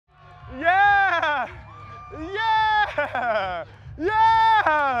Yeah!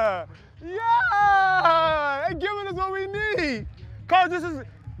 Yeah! Yeah! They're giving us what we need. Coach,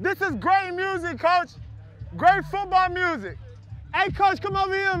 this is great music, Coach. Great football music. Hey, Coach, come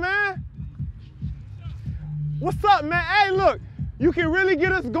over here, man. What's up, man? Hey, look, you can really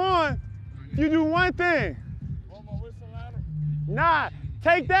get us going if you do one thing. One more whistle ladder? Nah,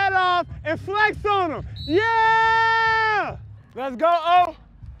 take that off and flex on them. Yeah! Let's go, O.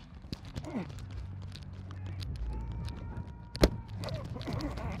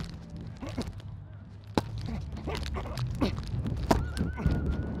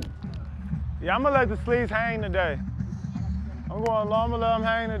 Yeah, I'm gonna let the sleeves hang today. I'm going low, I'm gonna let them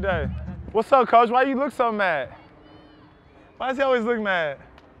hang today. What's up, Coach? Why you look so mad? Why does he always look mad?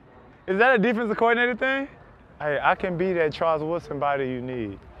 Is that a defensive coordinator thing? Hey, I can be that Charles Woodson body you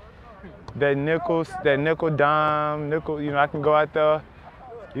need. That nickel dime, nickel, you know, I can go out there.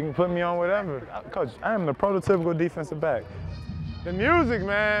 You can put me on whatever. Coach, I am the prototypical defensive back. The music,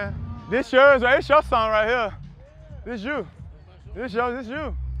 man. This yours, right? It's your song right here. This you. This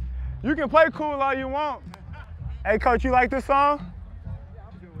you. You can play cool all you want. Hey, Coach, you like this song?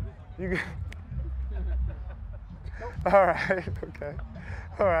 You all right, okay.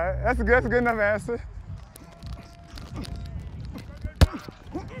 All right, that's a good enough answer.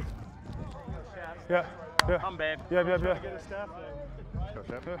 Yeah. I'm bad. Yeah.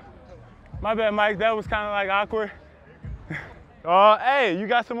 My bad, Mike. That was kind of like awkward. Oh, hey, you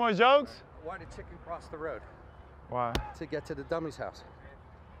got some more jokes? Why did chicken cross the road? Why? To get to the dummy's house.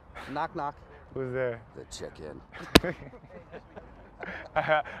 Knock, knock. Who's there? The chicken.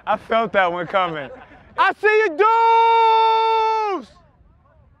 I felt that one coming. I see you, dudes!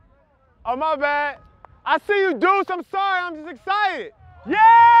 Oh, my bad. I see you, dudes. I'm sorry. I'm just excited.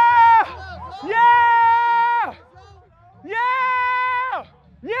 Yeah! Yeah! Yeah!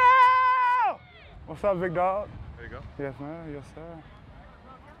 Yeah! What's up, big dog? There you go. Yes, man. Yes, sir.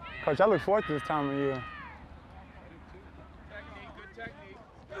 Coach, I look forward to this time of year.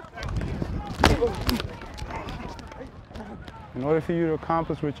 In order for you to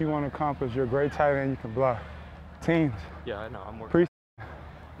accomplish what you want to accomplish, you're a great tight end, you can block. Teams. Yeah, I know. I'm working. I'm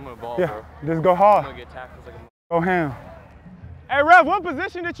gonna ball, bro. Just go hard. I'm gonna get tackles like Go ham. Hey, Rev, what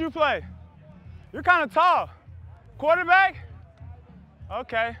position did you play? You're kind of tall. Quarterback?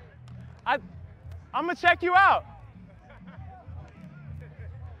 Okay. I'm gonna check you out.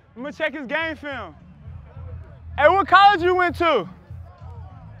 I'm gonna check his game film. Hey, what college you went to?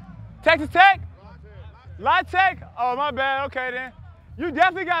 Texas Tech? La Tech? Oh, my bad. Okay, then. You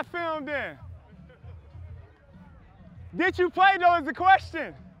definitely got film then. Did you play, though, is the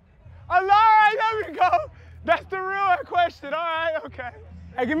question. Oh, all right, there we go. That's the real question. All right, okay.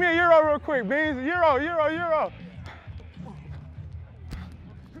 Hey, give me a Euro real quick, Beans. Euro.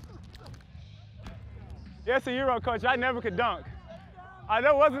 Yeah, it's a Euro, Coach. I never could dunk.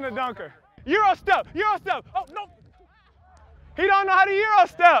 That wasn't a dunker. Euro step. Oh, no. He don't know how to Euro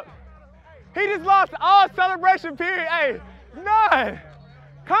step. He just lost all celebration period. Hey, none.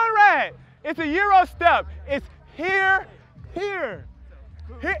 Conrad, it's a Euro step. It's here. Oh,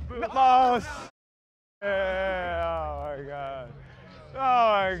 yeah. Oh,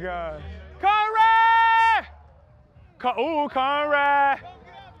 my God. Conrad!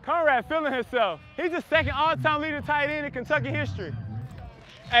 Conrad feeling himself. He's the second all-time leading tight end in Kentucky history.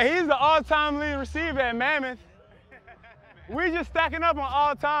 Hey, he's the all-time leading receiver at Mammoth. We just stacking up on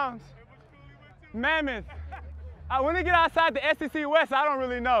all times. Mammoth. When they get outside the SEC West, I don't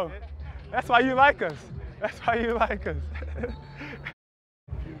really know. That's why you like us. It's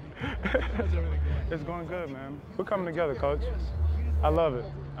going good, man. We're coming together, Coach. I love it.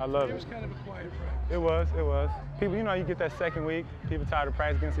 It was kind of a quiet practice. It was. People, you know, you get that second week. People tired of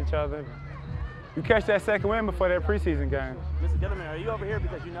practicing against each other. You catch that second win before that preseason game. Mr. Gilliman, are you over here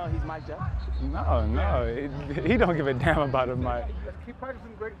because you know he's mic'd up? No. He don't give a damn about a mic. Let's keep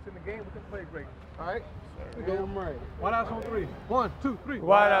practicing greatness in the game. We can play great. All right? We go. Right. White outs on 3. 1, 2, 3.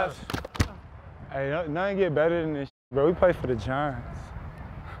 White outs. Hey, nothing get better than this, bro. We play for the Giants.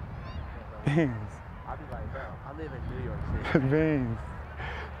 Beans. I'll be like, bro, I live in New York City. Beans.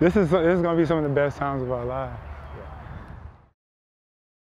 This is gonna be some of the best times of our lives.